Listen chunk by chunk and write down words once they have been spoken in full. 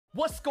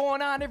What's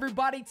going on,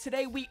 everybody?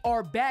 Today we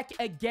are back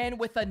again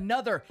with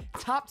another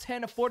top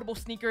 10 affordable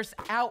sneakers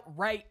out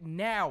right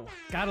now.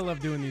 Gotta love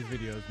doing these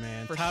videos,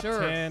 man. For top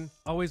sure. 10,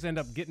 always end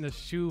up getting a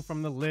shoe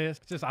from the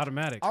list. It's just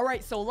automatic. All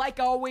right, so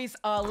like always,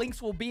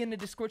 links will be in the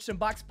description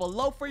box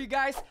below for you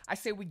guys. I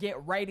say we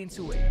get right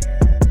into it.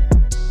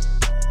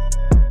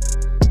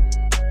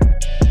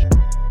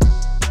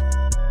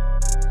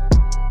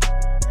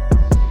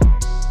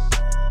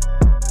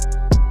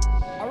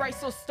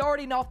 So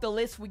starting off the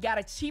list, we got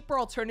a cheaper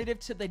alternative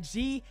to the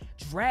G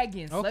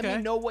Dragons. Okay. Let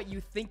me know what you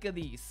think of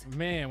these.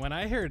 Man, when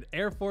I heard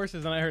Air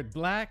Forces and I heard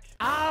black,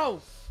 ow,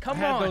 come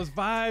on. I had those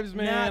vibes,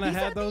 man. I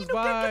had those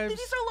vibes. These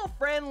are a little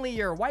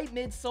friendlier. White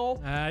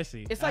midsole. I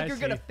see. It's like you're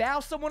going to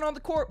foul someone on the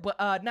court,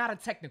 but not a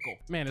technical.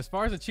 Man, as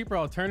far as a cheaper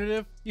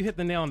alternative, you hit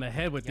the nail on the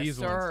head with these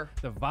ones.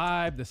 The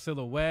vibe, the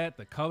silhouette,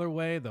 the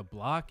colorway, the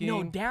blocking.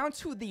 No, down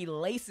to the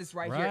laces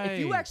right here. If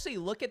you actually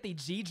look at the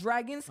G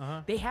Dragons,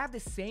 they have the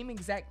same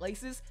exact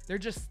laces. They're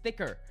just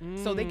thicker.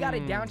 So they got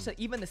it down to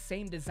even the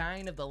same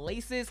design of the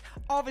laces.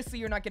 Obviously,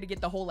 you're not going to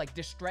get the whole like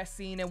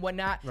distressing and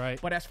whatnot. Right.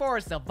 But as far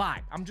as the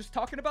vibe, I'm just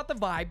talking about the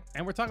vibe.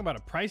 And we're talking about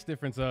a price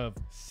difference of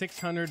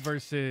 600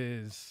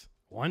 versus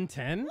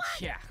 110?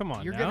 Yeah. Come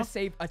on, you're going to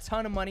save a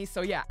ton of money.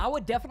 So yeah, I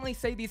would definitely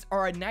say these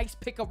are a nice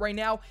pickup right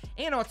now.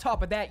 And on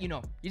top of that, you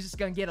know, you're just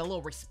going to get a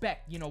little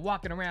respect, you know,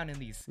 walking around in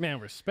these.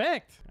 Man,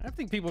 respect? I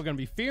think people are going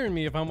to be fearing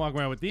me if I'm walking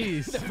around with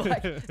these.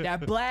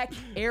 That black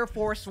Air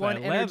Force One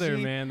energy. That leather,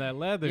 man, that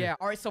leather. Yeah,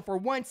 all right, so for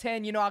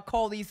 110, you know, I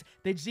call these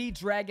the G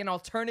Dragon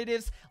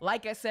alternatives.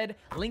 Like I said,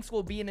 links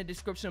will be in the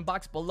description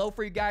box below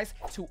for you guys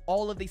to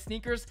all of these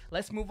sneakers.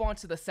 Let's move on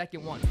to the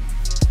second one.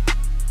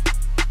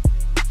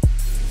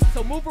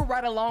 So moving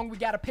right along, we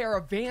got a pair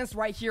of Vans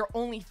right here,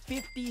 only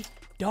 $50.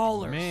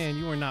 Man,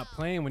 you were not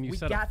playing when you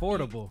said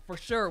affordable. For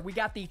sure. We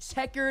got the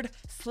checkered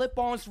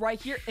slip-ons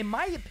right here. In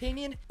my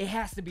opinion, it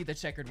has to be the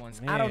checkered ones.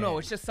 Man. I don't know.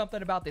 It's just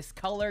something about this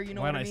color. You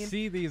know what I mean? When I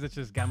see these, it's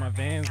just got my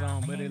Vans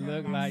on, but it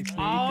look like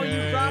sneakers. Oh,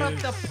 you brought up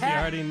the pack.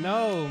 You already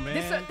know,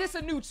 man. This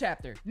a new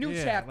chapter. New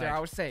chapter, like I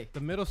would say.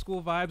 The middle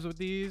school vibes with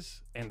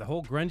these and the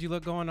whole grungy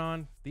look going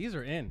on, these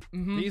are in.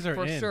 These are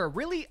in. For sure.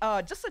 Really,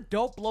 just a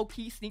dope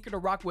low-key sneaker to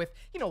rock with,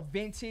 you know,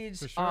 vintage.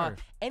 For sure.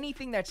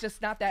 Anything that's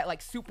just not that,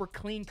 like, super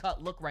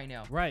clean-cut look right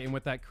now. Right, and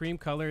with that cream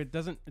color, it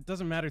doesn't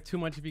matter too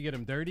much if you get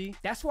them dirty.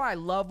 That's why I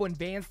love when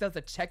Vans does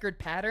a checkered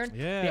pattern.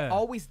 Yeah. They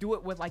always do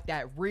it with, like,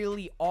 that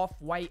really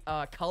off-white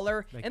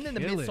color. And then the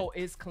midsole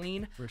is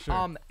clean. For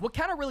sure. What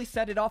kind of really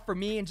set it off for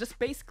me and just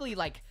basically,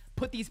 like,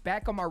 put these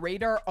back on my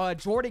radar,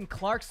 Jordan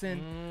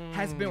Clarkson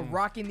has been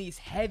rocking these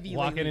heavy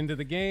walking into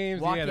the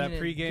games. Yeah, that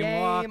pregame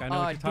walk. I know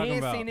what you're talking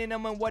about. Dancing in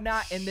them and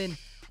whatnot, and then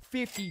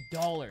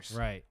 $50.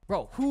 Right.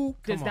 Bro, who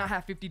does not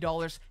have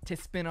 $50 to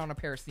spend on a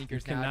pair of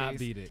sneakers nowadays? Cannot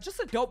beat it. Just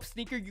a dope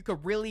sneaker you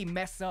could really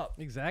mess up.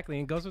 Exactly,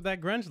 and goes with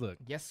that grunge look.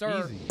 Yes,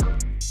 sir. Easy.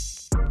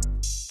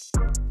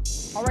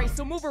 All right,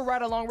 so moving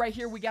right along right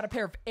here, we got a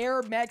pair of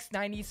Air Max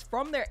 90s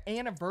from their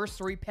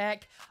anniversary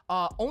pack.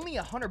 Only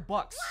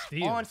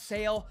 $100 on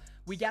sale.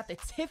 We got the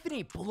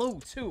Tiffany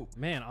blue too.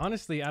 Man,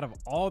 honestly, out of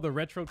all the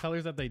retro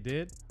colors that they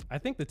did, I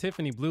think the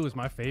Tiffany blue is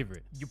my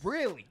favorite. You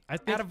really? I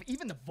think out of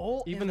even the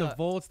Volt? Even the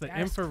Volts, the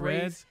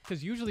infrareds.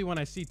 Because usually when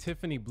I see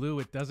Tiffany blue,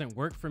 it doesn't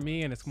work for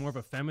me and it's more of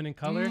a feminine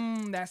color.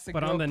 That's a good point.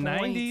 But on the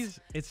 90s,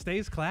 it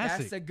stays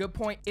classic. That's a good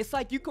point. It's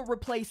like you could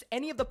replace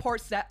any of the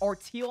parts that are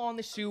teal on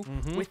the shoe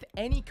with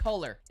any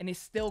color and it's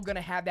still going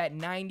to have that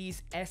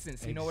 90s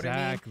essence. You know what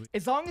I mean?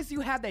 As long as you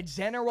have that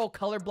general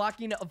color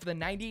blocking of the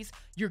 90s,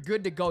 you're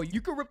good to go.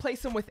 You could replace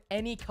them with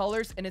any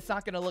colors and it's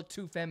not going to look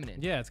too feminine.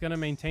 Yeah, it's going to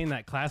maintain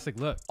that classic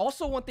look.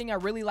 Also, one thing I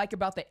really like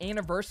about the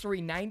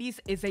anniversary 90s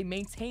is they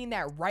maintain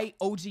that right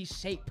OG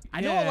shape.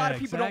 I know a lot of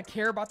people don't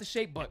care about the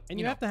shape, but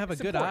you have to have a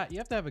good eye. You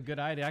have to have a good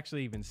eye to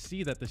actually even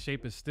see that the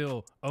shape is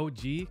still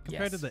OG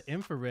compared to the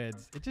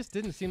infrareds. It just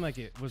didn't seem like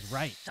it was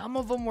right. Some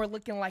of them were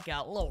looking like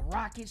a little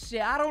rocket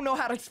shit. I don't know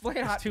how to explain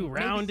it. It's too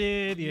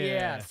rounded.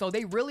 Yeah. So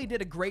they really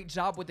did a great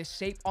job with the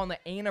shape on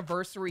the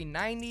anniversary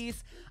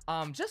 90s.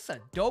 Just a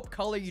dope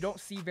color you don't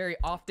see very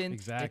often.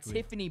 Exactly.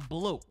 The Tiffany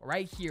blue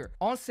right here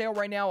on sale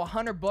right now,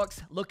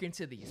 $100. Look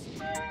into these.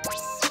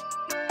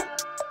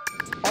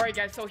 All right,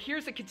 guys, so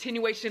here's a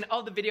continuation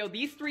of the video.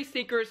 These three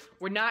sneakers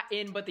were not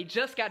in, but they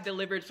just got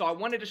delivered, so I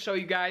wanted to show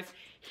you guys.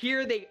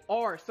 Here they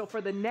are. So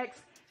for the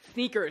next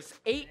sneakers,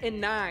 8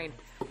 and 9,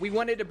 we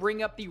wanted to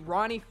bring up the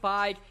Ronnie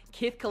Fieg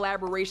Kith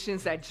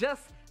collaborations that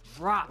just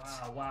dropped.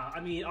 Wow.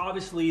 I mean,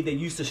 obviously they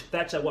used to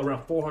fetch at what,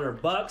 around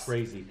 $400?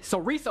 Crazy. So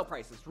resale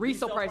prices were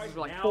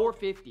like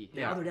 $450.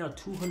 Now they're down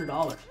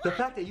 $200. The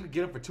fact that you can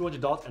get them for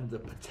 $200 and the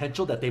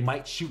potential that they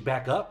might shoot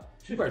back up,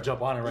 you better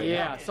jump on it right now.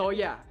 Yeah, so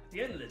yeah, At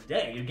the end of the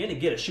day, you're gonna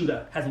get a shoe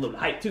that has a little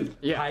height too.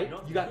 Yeah. Height.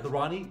 You got the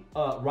Ronnie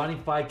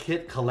 5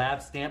 Kit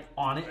collab stamp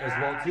on it as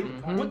well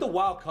too. With the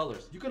wild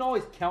colors. You can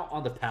always count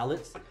on the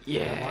palettes.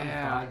 Yeah.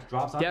 Ronnie 5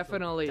 drops on it.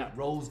 Definitely. That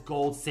rose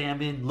gold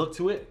salmon look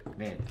to it.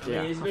 Man.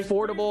 Yeah. It's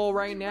Affordable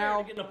right rare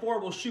now. to get an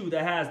affordable shoe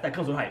that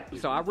comes with height.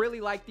 So I really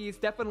like these,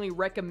 definitely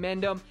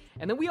recommend them.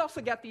 And then we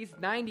also got these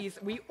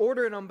 90s. We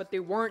ordered them, but they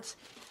weren't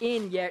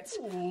in yet,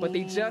 but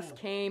they just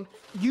came.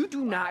 You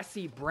do not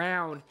see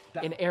brown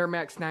in Air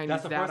Max 90s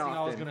That's the that first thing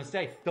I was often. gonna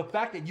say. The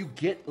fact that you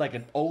get like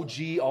an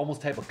OG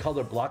almost type of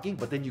color blocking,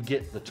 but then you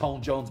get the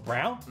Tone Jones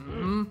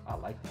brown. I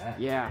like that.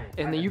 Yeah,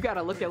 and then you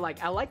gotta look at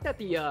like, I like that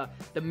the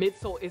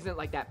midsole isn't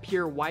like that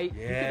pure white.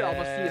 You could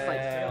almost see it's like,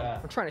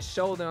 I'm trying to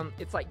show them,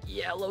 it's like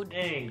yellow.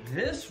 Dang,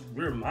 this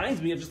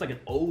reminds me of just like an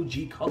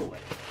OG colorway.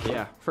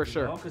 Yeah, for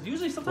sure. Because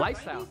usually sometimes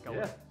Lifestyle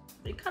color.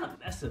 they kind of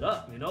mess it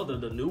up. You know,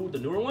 the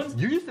newer ones.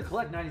 You used to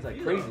collect 90s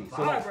like crazy.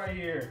 So like, right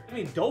here. I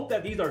mean, dope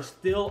that these are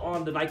still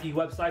on the Nike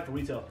website for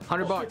retail.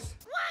 100 bucks.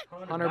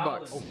 What? 100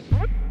 bucks.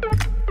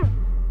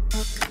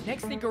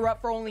 Next sneaker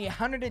up for only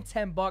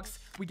 110 bucks.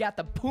 We got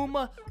the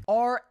Puma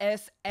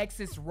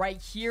RS-X's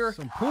right here.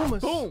 Some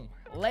Pumas. Boom.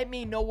 Let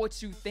me know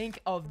what you think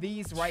of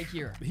these right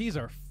here. These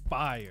are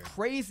fire.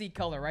 Crazy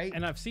color, right?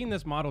 And I've seen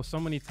this model so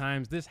many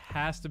times. This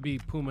has to be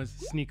Puma's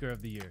sneaker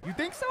of the year. You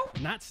think so?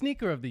 Not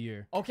sneaker of the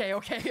year. Okay.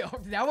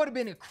 That would have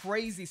been a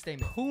crazy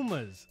statement.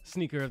 Puma's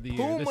sneaker of the year.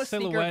 Puma The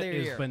sneaker of silhouette the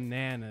is year.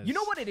 bananas. You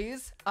know what it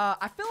is?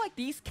 I feel like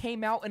these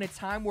came out in a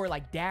time where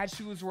like dad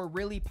shoes were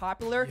really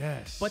popular.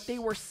 Yes. But they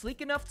were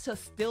sleek enough to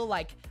still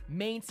like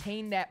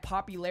maintain that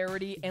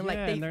popularity and like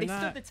Yeah, they and they're stood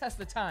not- the test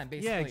of time,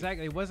 basically. Yeah,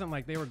 exactly. It wasn't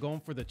like they were going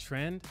for the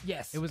trend.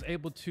 Yes. It was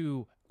able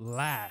to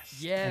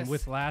last. Yes. And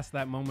with last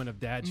that moment of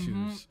dad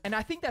shoes. And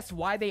I think that's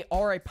why they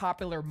are a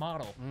popular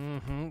model.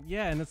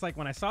 Yeah, and it's like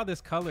when I saw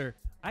this color,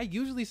 I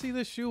usually see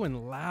this shoe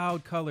in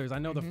loud colors. I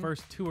know the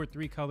first 2 or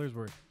 3 colors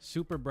were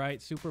super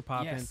bright, super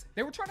popping. Yes.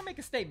 They were trying to make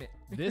a statement.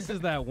 This is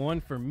that one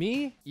for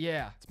me.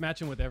 Yeah. It's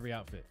matching with every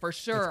outfit. For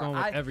sure. It's going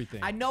with everything.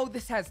 I know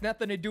this has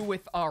nothing to do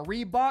with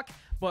Reebok,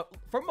 but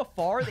from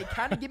afar, they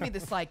kind of give me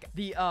this like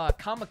the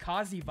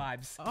kamikaze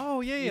vibes.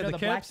 Oh, yeah, yeah. You know, the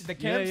black, Kemps. the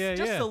Kemps, Yeah,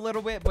 just yeah. a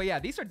little bit. But yeah,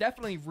 these are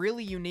definitely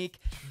really unique,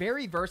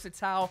 very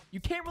versatile. You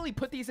can't really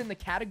put these in the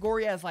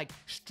category as like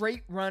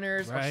straight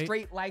runners or Right.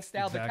 straight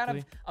lifestyle. They're kind of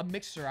Exactly. a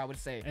mixture, I would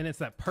say. And it's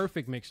that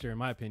perfect mixture, in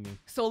my opinion.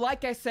 So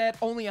like I said,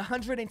 only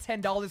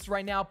 $110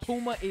 right now.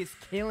 Puma is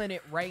killing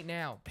it right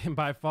now. And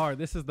by far,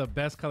 this is the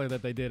best color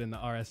that they did in the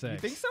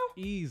RS-X. You think so?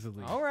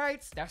 Easily. All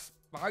right,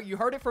 you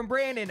heard it from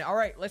Brandon. All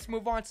right, let's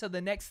move on to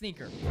the next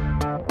sneaker.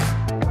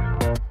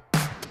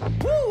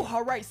 Woo!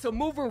 All right, so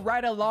moving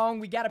right along,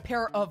 we got a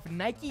pair of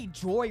Nike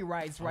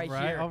Joyrides right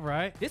here. All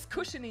right. This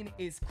cushioning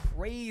is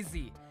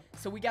crazy.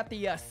 So we got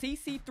the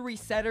CC3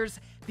 Setters.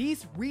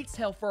 These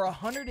retail for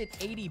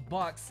 180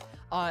 bucks.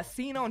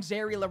 Seen on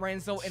Jerry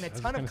Lorenzo in a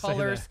ton of gonna say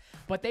colors, that.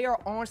 but they are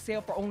on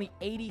sale for only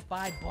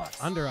 85 bucks.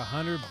 Under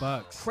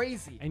 $100.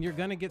 Crazy. And you're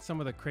gonna get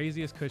some of the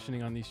craziest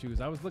cushioning on these shoes.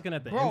 I was looking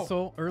at the Bro,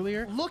 insole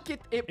earlier. Look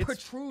at it,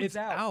 protrudes It's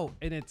out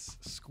and it's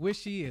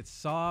squishy, it's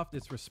soft,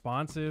 it's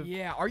responsive.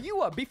 Yeah, are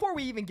you, before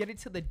we even get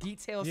into the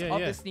details of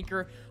the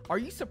sneaker, are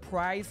you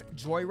surprised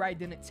Joyride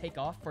didn't take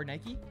off for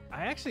Nike?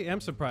 I actually am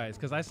surprised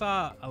because I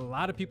saw a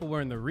lot of people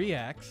wearing the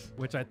Reacts,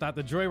 which I thought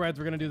the Joyrides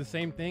were gonna do the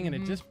same thing, and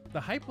it just,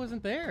 the hype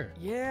wasn't there.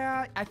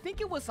 Yeah, I think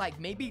it was like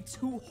maybe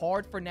too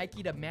hard for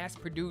Nike to mass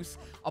produce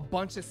a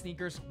bunch of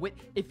sneakers with,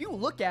 if you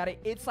look at it,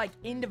 it's like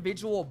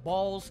individual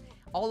balls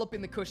all up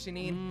in the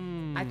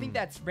cushioning. I think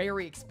that's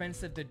very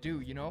expensive to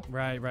do, you know?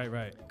 Right.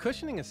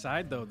 Cushioning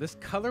aside though, this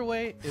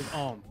colorway is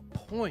on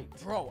point.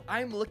 Bro,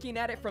 I'm looking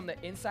at it from the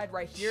inside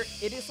right here.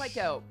 It is like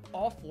a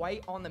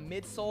off-white on the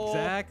midsole.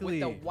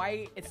 Exactly. With the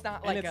white. It's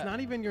not like And it's not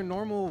even your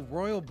normal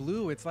royal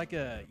blue. It's like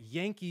a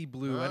Yankee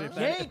blue. If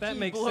Yankee that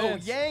makes blue,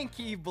 sense.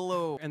 Yankee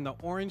blue. And the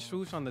orange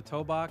swoosh on the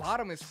toe box.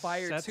 Bottom is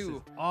fire sets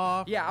too. it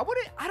off. Yeah,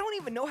 I don't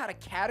even know how to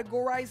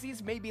categorize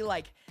these. Maybe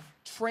like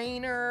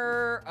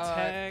trainer,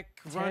 Tech,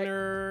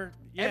 runner,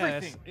 yes,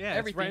 everything. Yeah,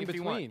 Everything it's right in if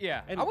you between. want.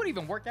 Yeah, and, I would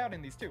even work out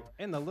in these too.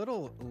 and the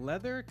little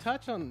leather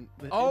touch on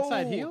the Oh,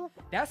 inside heel.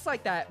 that's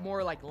like that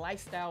more like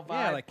lifestyle vibe.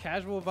 Yeah, like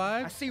casual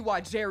I vibes. see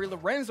why Jerry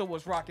Lorenzo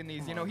was rocking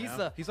these. You know,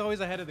 He's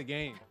always ahead of the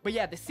game. But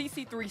yeah, the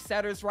CC3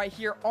 Setters right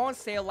here on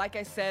sale. Like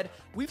I said,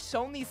 we've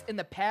shown these in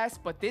the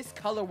past, but this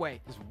colorway,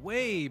 It's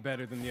way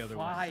better than the other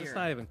ones. It's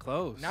Fire. not even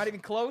close. not even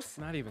close.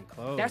 Not even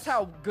close. That's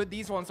how good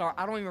these ones are.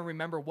 I don't even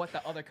remember what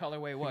the other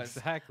colorway was.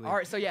 Exactly. All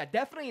right, so yeah,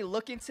 definitely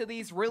look into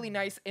these. Really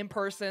nice in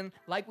person.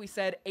 Like we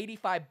said,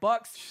 85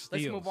 bucks.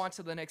 Let's Steals. move on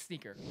to the next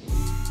sneaker.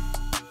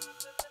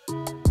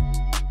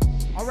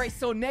 All right,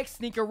 so next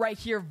sneaker right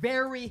here.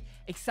 Very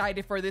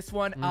excited for this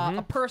one.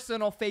 A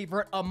personal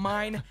favorite of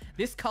mine.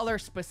 This color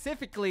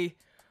specifically.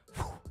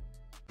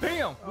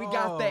 Bam! We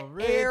got the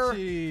Richie. Air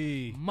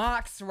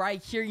Mocs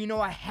right here. You know,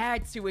 I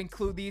had to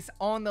include these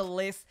on the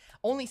list.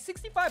 Only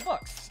 65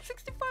 bucks.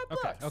 65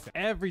 bucks. Okay.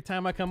 Every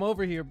time I come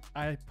over here,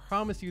 I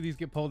promise you these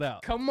get pulled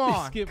out. Come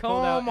on. These get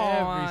pulled out Come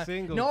on. every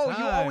single No, time,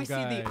 you always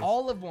guys. see the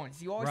olive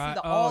ones. You always see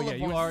the Oh, olive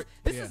yeah, ones.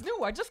 This is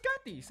new. I just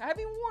got these. I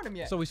haven't even worn them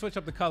yet. So we switch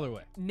up the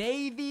colorway.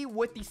 Navy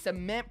with the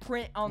cement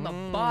print on the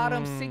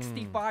bottom,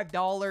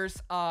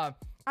 $65.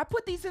 I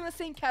put these in the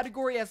same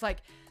category as like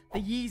the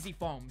Yeezy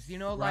foams, you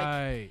know,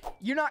 like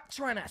you're not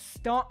trying to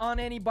stunt on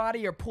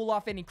anybody or pull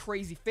off any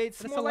crazy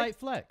fits. It's a light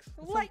flex.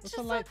 It's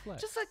a light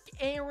flex. Just like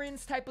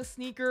Aaron's type of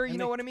sneaker, you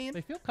know what I mean?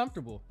 They feel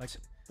comfortable. Like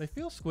they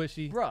feel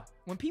squishy. Bruh,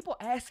 when people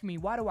ask me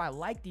why do I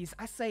like these,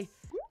 I say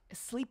a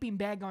sleeping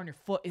bag on your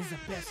foot is the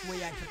best way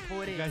I can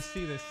put it. You guys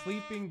see the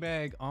sleeping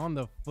bag on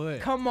the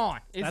foot. Come on.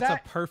 That's a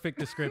perfect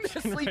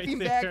description. The sleeping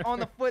right bag on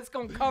the foot's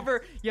gonna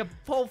cover your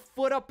whole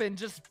foot up and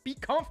just be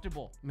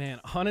comfortable. Man,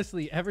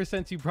 honestly, ever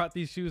since you brought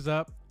these shoes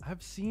up,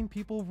 I've seen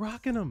people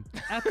rocking them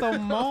at the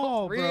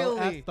mall, Really?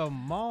 bro. At the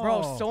mall.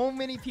 Bro, so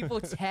many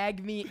people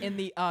tag me in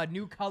the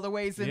new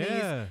colorways in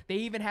these. They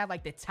even have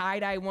like the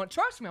tie-dye one.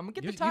 Trust me, I'm gonna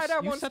get the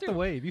tie-dye ones too. You set the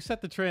wave. You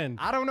set the trend.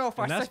 I don't know if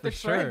I set the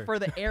trend for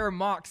the Air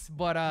Mocs,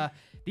 but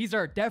these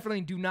are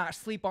definitely, do not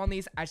sleep on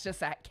these. It's just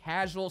that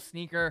casual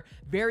sneaker,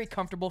 very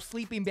comfortable,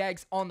 sleeping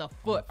bags on the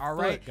foot, all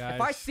right? guys.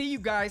 If I see you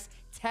guys,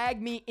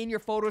 tag me in your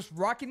photos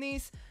rocking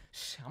these,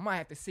 I might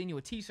have to send you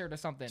a t-shirt or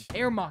something.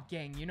 Air Moc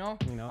gang, you know?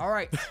 All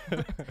right,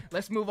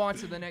 let's move on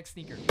to the next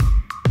sneaker.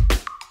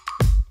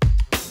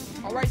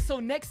 All right, so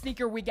next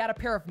sneaker, we got a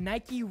pair of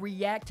Nike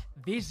React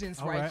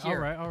Visions right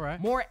here. All right.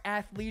 More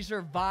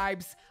athleisure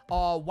vibes,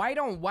 white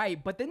on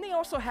white, but then they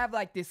also have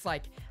like this,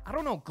 like, I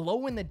don't know,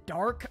 glow in the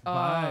dark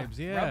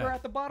vibes, rubber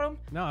at the bottom.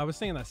 No, I was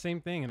saying that same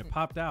thing and it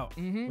popped out.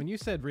 When you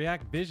said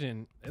React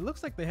Vision, it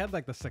looks like they had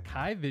like the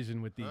Sakai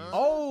Vision with these.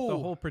 Oh, the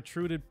whole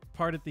protruded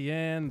part at the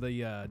end,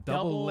 the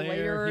double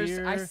layers.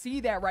 Here. I see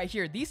that right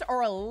here. These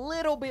are a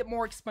little bit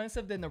more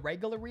expensive than the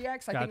regular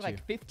Reacts. I think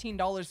like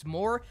 $15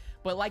 more,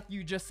 but like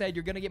you just said,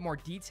 you're gonna get more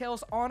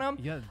details on them.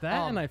 Yeah,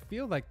 that and I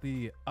feel like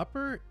the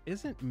upper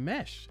isn't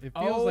mesh. It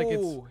feels like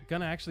it's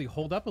gonna actually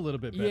hold up a little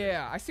bit better.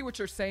 Yeah, I see what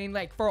you're saying.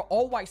 Like for an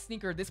all-white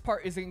sneaker, this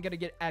part isn't gonna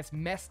get as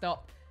messed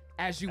up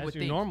as you would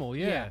think. Normal,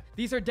 yeah.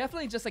 These are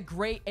definitely just a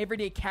great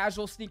everyday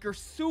casual sneaker,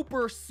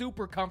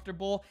 super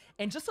comfortable,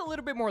 and just a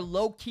little bit more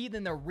low-key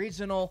than the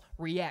original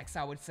Reacts,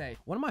 I would say.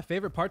 One of my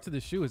favorite parts of the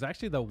shoe is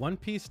actually the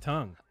one-piece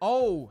tongue.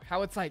 Oh,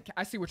 how it's like,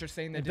 I see what you're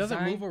saying. It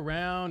doesn't move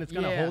around. It's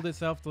gonna hold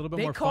itself a little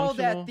bit more functional.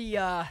 They call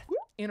that the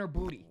inner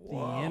booty.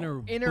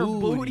 The inner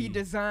booty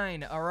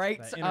design. All right.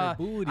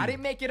 Booty. I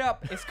didn't make it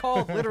up. It's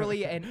called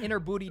literally an inner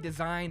booty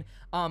design.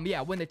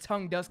 Yeah, when the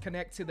tongue does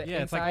connect to the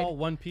inside. It's like all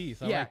one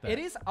piece. I like that. It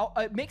is.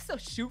 It makes the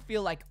shoe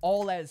feel like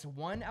all as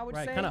one, I would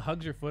say. Kind of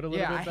hugs your foot a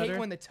little bit better. Yeah, I hate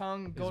when the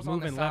tongue goes on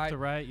the side. Moving left to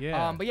right,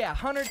 yeah. But yeah,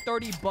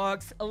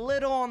 $130, a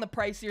little on the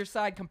pricier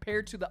side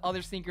compared to the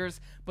other sneakers,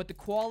 but the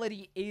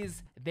quality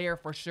is there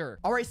for sure.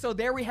 All right, so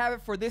there we have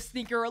it for this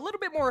sneaker. A little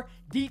bit more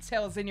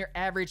details than your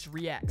average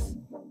Reacts.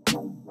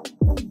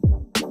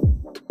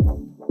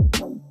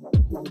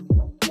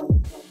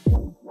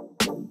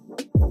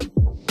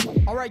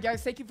 All right,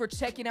 guys, thank you for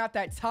checking out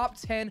that top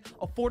 10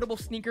 affordable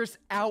sneakers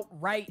out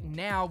right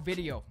now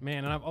video.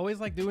 Man, and I've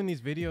always liked doing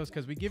these videos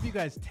because we give you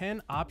guys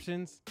 10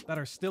 options that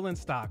are still in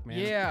stock, man.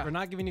 Yeah. We're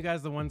not giving you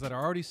guys the ones that are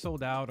already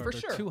sold out or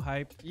they're too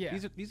hyped. Yeah.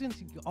 These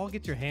ones you all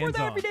get your hands on. For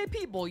the everyday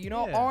people, you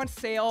know, on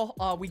sale.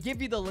 We give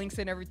you the links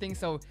and everything,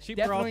 so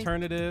cheaper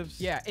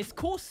alternatives. Yeah, it's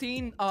cool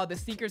seeing the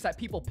sneakers that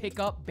people pick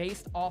up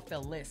based off the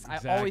list. I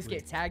always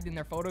get tagged in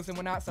their photos and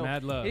whatnot, so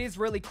mad love. It is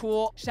really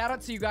cool. Shout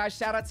out to you guys.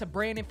 Shout out to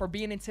Brandon for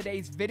being in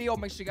today's video.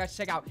 Make sure you guys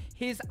check out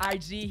his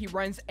IG. He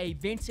runs a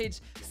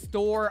vintage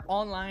store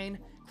online.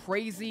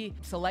 Crazy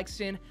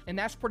selection, and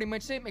that's pretty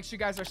much it. Make sure you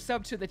guys are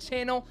subbed to the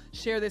channel,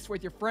 share this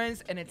with your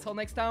friends, and until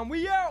next time,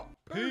 we out.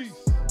 Peace.